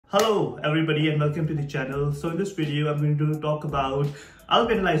Hello everybody and welcome to the channel. So in this video I'm going to talk about, I'll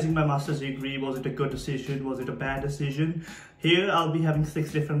be analyzing my master's degree. Was it a good decision? Was it a bad decision? Here I'll be having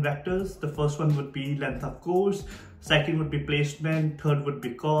 6 different vectors. The first one would be length of course, second would be placement, third would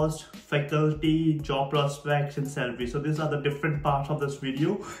be cost, faculty, job prospects and salary. So these are the different parts of this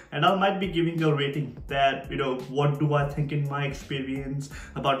video and I might be giving a rating that, what do I think in my experience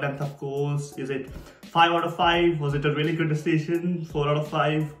about length of course. Is it 5 out of 5? Was it a really good decision? 4 out of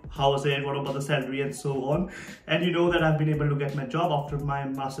 5? How was it? What about the salary and so on? And you know that I've been able to get my job after my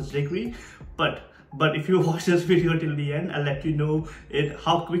master's degree. But if you watch this video till the end, I'll let you know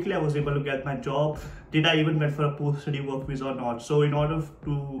how quickly I was able to get my job. Did I even went for a post-study work visa or not? So in order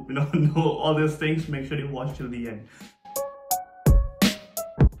to know all these things, make sure you watch till the end.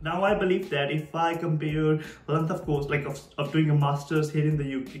 Now I believe that if I compare length of course, like of doing a master's here in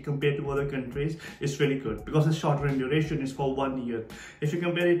the UK compared to other countries, it's really good because it's shorter in duration. It's for 1 year. If you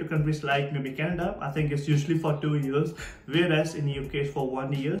compare it to countries like maybe Canada, I think it's usually for 2 years, whereas in the UK it's for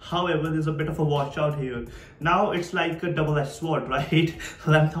 1 year. However, there's a bit of a watch out here. Now it's like a double-edged sword, right?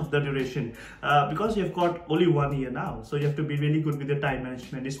 Length of the duration, because you've got only 1 year now, so you have to be really good with your time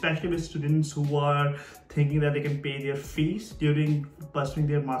management, especially with students who are thinking that they can pay their fees during pursuing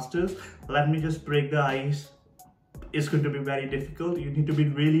their masters. Let me just break the ice. It's going to be very difficult. You need to be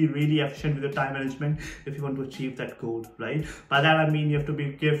really efficient with your time management if you want to achieve that goal, right? By that I mean you have to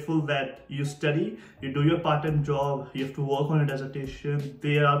be careful that you study, you do your part-time job, you have to work on a dissertation.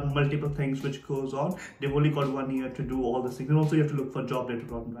 There are multiple things which goes on. They've only got 1 year to do all these things, and also you have to look for a job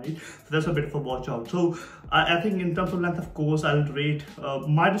later on, right? So that's a bit of a watch out. So I think in terms of length of course, I'll rate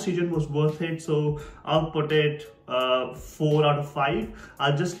my decision was worth it, so I'll put it 4 out of 5.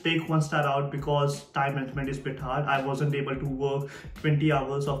 I'll just take 1 star out because time management is a bit hard. I wasn't able to work 20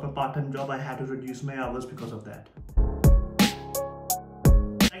 hours of my part-time job. I had to reduce my hours because of that.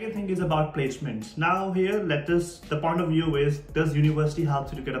 Second thing is about placements. Now here, the point of view is, does university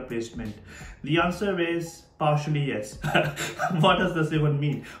help you to get a placement? The answer is partially yes. What does this even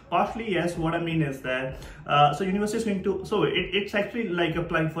mean? Partially yes, what I mean is that, so university is going to, so it's actually like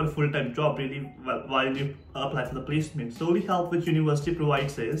applying for a full-time job really while you apply for the placement. So only help which university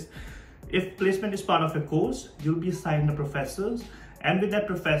provides is, if placement is part of your course, you'll be assigned a professor, and with that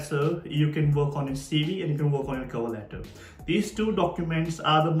professor, you can work on your CV and you can work on your cover letter. These 2 documents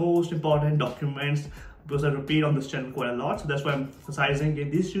are the most important documents because I repeat on this channel quite a lot, so that's why I'm emphasizing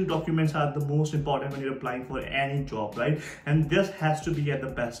it. These 2 documents are the most important when you're applying for any job, right? And this has to be at the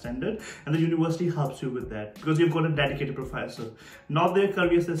best standard, and the university helps you with that because you've got a dedicated professor. Not their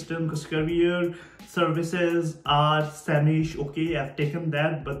career system, because career services are semi-ish, okay, I've taken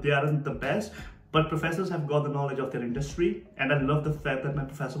that, but they aren't the best. But professors have got the knowledge of their industry, and I love the fact that my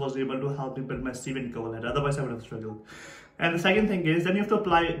professor was able to help me build my CV and cover letter. Otherwise, I would have struggled. And the second thing is, then you have to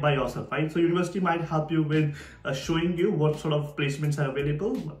apply by yourself, right? So university might help you with showing you what sort of placements are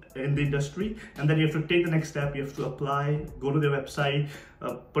available in the industry, and then you have to take the next step. You have to apply, go to their website,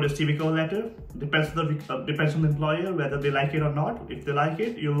 put a CV cover letter. Depends on the employer whether they like it or not. If they like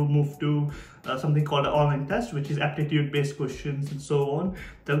it, you'll move to something called an online test, which is aptitude-based questions and so on.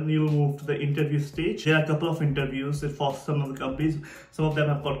 Then you'll move to the interview stage. There are a couple of interviews for some of the companies. Some of them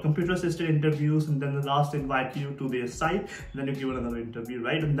have got computer-assisted interviews, and then the last invite you to their site, and then you give another interview,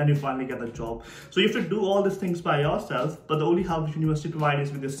 right? And then you finally get the job. So you have to do all these things by yourself, but the only help university provides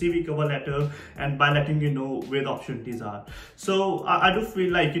is with the CV cover letter and by letting you know where the opportunities are. So I do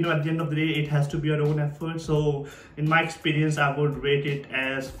feel like, at the end of the day, it has to be your own effort. So in my experience, I would rate it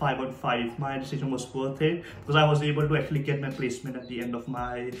as 5 on 5. My decision was worth it because I was able to actually get my placement at the end of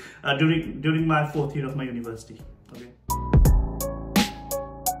my, during my 4th year of my university. Okay.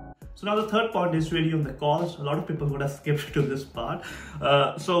 So now the third point is really on the cost. A lot of people would have skipped to this part.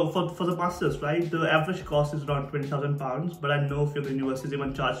 So for the masters, right, the average cost is around £20,000, but I know for the universities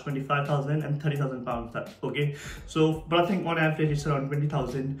even charge 25,000 and 30,000 pounds. Okay, so but I think on average it's around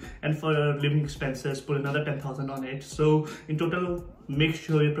 20,000, and for living expenses put another 10,000 on it. So in total, make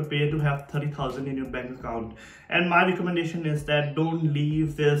sure you're prepared to have 30,000 in your bank account. And my recommendation is that don't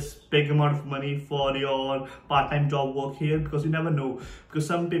leave this big amount of money for your part-time job work here, because you never know, because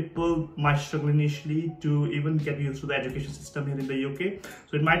some people might struggle initially to even get used to the education system here in the UK.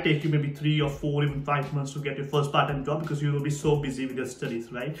 So it might take you maybe 3 or 4, even 5 months to get your first part-time job because you will be so busy with your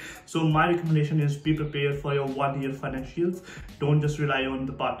studies, right? So my recommendation is be prepared for your 1 year financials. Don't just rely on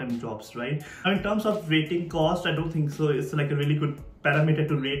the part-time jobs, right? Now in terms of rating cost, I don't think so it's like a really good parameter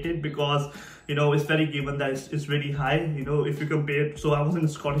to rate it, because it's very given that it's really high. If you compare, so I was in a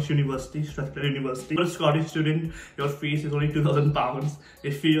Scottish university, Strathclyde University. For a Scottish student, your fees is only £2,000.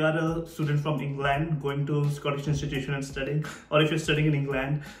 If you are a student from England going to Scottish institution and studying, or if you're studying in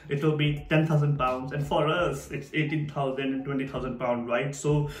England, it will be £10,000, and for us it's 18,000 and 20,000 pounds, right?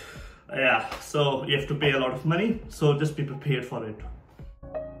 So yeah, so you have to pay a lot of money, so just be prepared for it.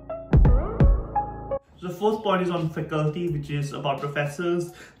 So the first point is on faculty, which is about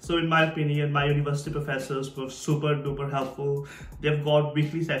professors. So in my opinion, my university professors were super duper helpful. They've got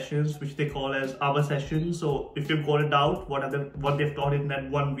weekly sessions, which they call as hour sessions. So if you've got it out, what they've taught in that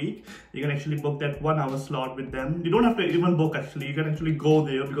 1 week, you can actually book that 1 hour slot with them. You don't have to even book actually, you can actually go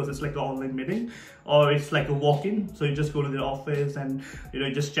there because it's like an online meeting, or it's like a walk-in. So you just go to their office and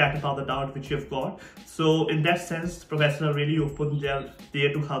you just chat about the doubt which you've got. So in that sense, professors are really open. They're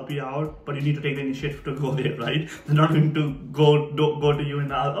there to help you out, but you need to take the initiative to go there, right? They're not going to go to you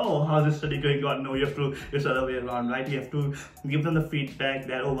and ask, oh, how's this study going on? No, it's the other way around, right? You have to give them the feedback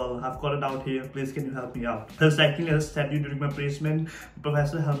that, oh well, I've got it out here, please can you help me out? The second thing, as I said, during my placement, the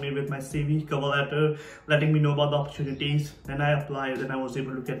professor helped me with my CV, cover letter, letting me know about the opportunities. Then I applied, and I was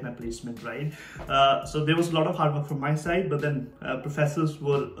able to get my placement, right? So there was a lot of hard work from my side, but then professors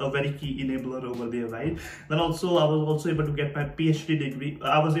were a very key enabler over there, right? Then also I was also able to get my PhD degree.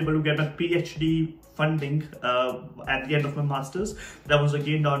 I was able to get my PhD funding at the end of my master's. That was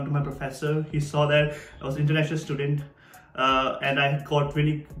again down to my professor. He saw that I was an international student and I got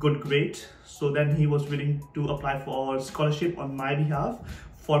really good grades. So then he was willing to apply for scholarship on my behalf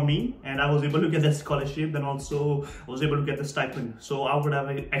for me, and I was able to get that scholarship. Then also I was able to get the stipend. So I would have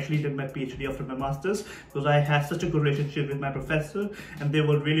actually did my PhD after my master's, because I had such a good relationship with my professor, and they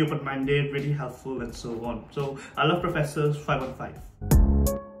were really open-minded, really helpful, and so on. So I love professors 5 on 5.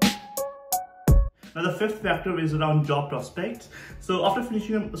 Now the fifth factor is around job prospects. So after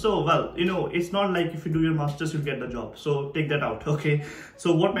finishing, it's not like if you do your masters you'll get the job, so take that out, okay?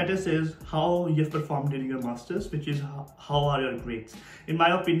 So what matters is how you've performed during your masters, which is how are your grades. In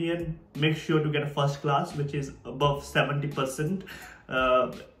my opinion, make sure to get a first class, which is above 70%.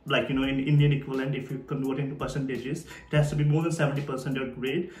 In Indian equivalent, if you convert into percentages, it has to be more than 70% your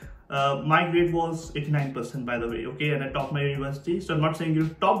grade. My grade was 89%, by the way, okay, and I topped my university. So I'm not saying you'll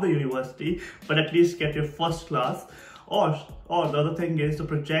top the university, but at least get your first class. Or the other thing is the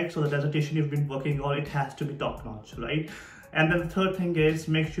projects or the dissertation you've been working on, it has to be top notch, right? And then the third thing is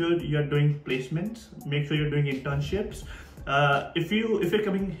make sure you're doing placements, make sure you're doing internships. If you're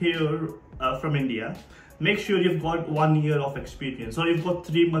coming here from India, make sure you've got 1 year of experience, or you've got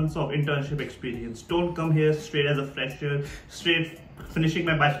 3 months of internship experience. Don't come here straight as a fresher, straight finishing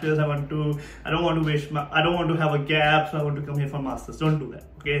my bachelor's. I don't want to have a gap, so I want to come here for masters. Don't do that,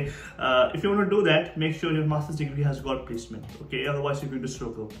 okay? If you want to do that, make sure your master's degree has got placement, okay? Otherwise you're going to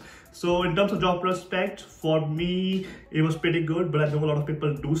struggle. So in terms of job prospects, for me it was pretty good, but I know a lot of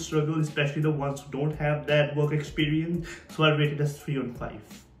people do struggle, especially the ones who don't have that work experience. So I rate it as 3 on 5.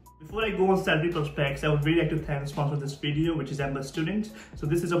 Before I go on salary prospects, I would really like to thank the sponsor of this video, which is Amber Students. So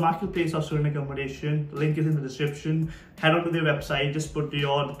this is a marketplace of student accommodation. The link is in the description. Head on to their website, just put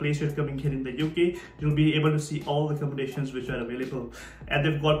the place you're coming here in the UK. You'll be able to see all the accommodations which are available. And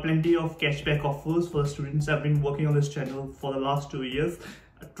they've got plenty of cashback offers for the students. I've been working on this channel for the last 2 years.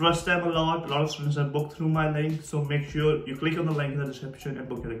 I trust them a lot. A lot of students have booked through my link. So make sure you click on the link in the description and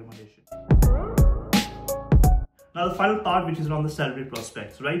book your accommodation. Now the final part, which is around the salary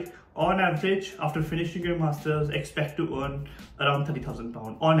prospects, right? On average, after finishing your masters, expect to earn around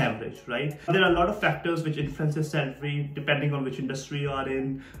 £30,000 on average, right? There are a lot of factors which influence your salary depending on which industry you are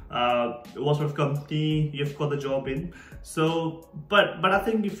in, what sort of company you've got the job in. So, but I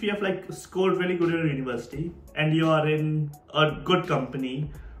think if you have scored really good in your university and you are in a good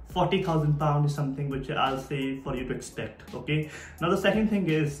company, £40,000 is something which I'll say for you to expect, okay? Now the second thing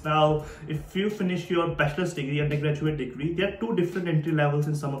is, now if you finish your bachelor's degree, undergraduate degree, there are 2 different entry levels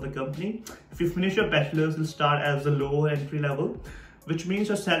in some of the company. If you finish your bachelor's, you'll start as a lower entry level, which means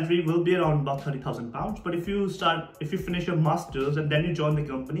your salary will be around about £30,000. But if you finish your masters and then you join the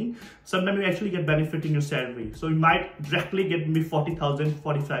company, sometimes you actually get benefit in your salary. So you might directly get maybe £40,000,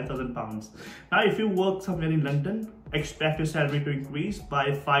 £45,000. Now if you work somewhere in London, expect your salary to increase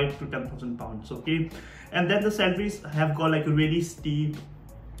by £5,000 to £10,000, okay? And then the salaries have got a really steep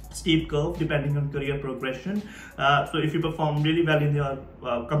curve depending on career progression. So if you perform really well in your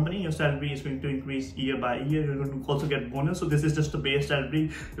company, your salary is going to increase year by year. You're going to also get bonus. So this is just the base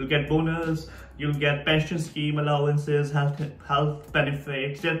salary. You'll get bonus, you'll get pension scheme allowances, health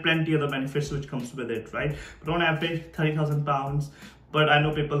benefits. There are plenty of other benefits which comes with it, right? But on average, £30,000 but I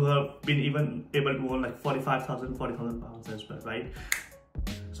know people who have been even able to earn like 45,000, 40,000 pounds as well, right?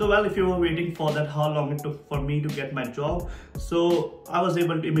 So well, if you were waiting for that, how long it took for me to get my job, so I was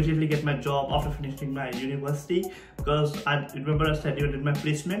able to immediately get my job after finishing my university, because I remember I said I did my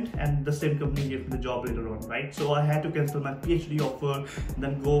placement and the same company gave me the job later on, right? So I had to cancel my PhD offer and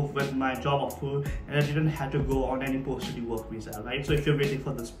then go with my job offer, and I didn't have to go on any post-study work visa, right? So if you're waiting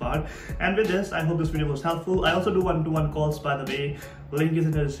for this part, and with this, I hope this video was helpful. I also do one-to-one calls, by the way. Link is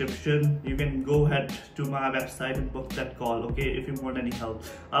in the description. You can go ahead to my website and book that call, okay, if you want any help.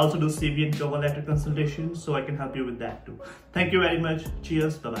 I also do CV and cover letter consultations, so I can help you with that too. Thank you very much.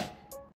 Cheers. Bye-bye.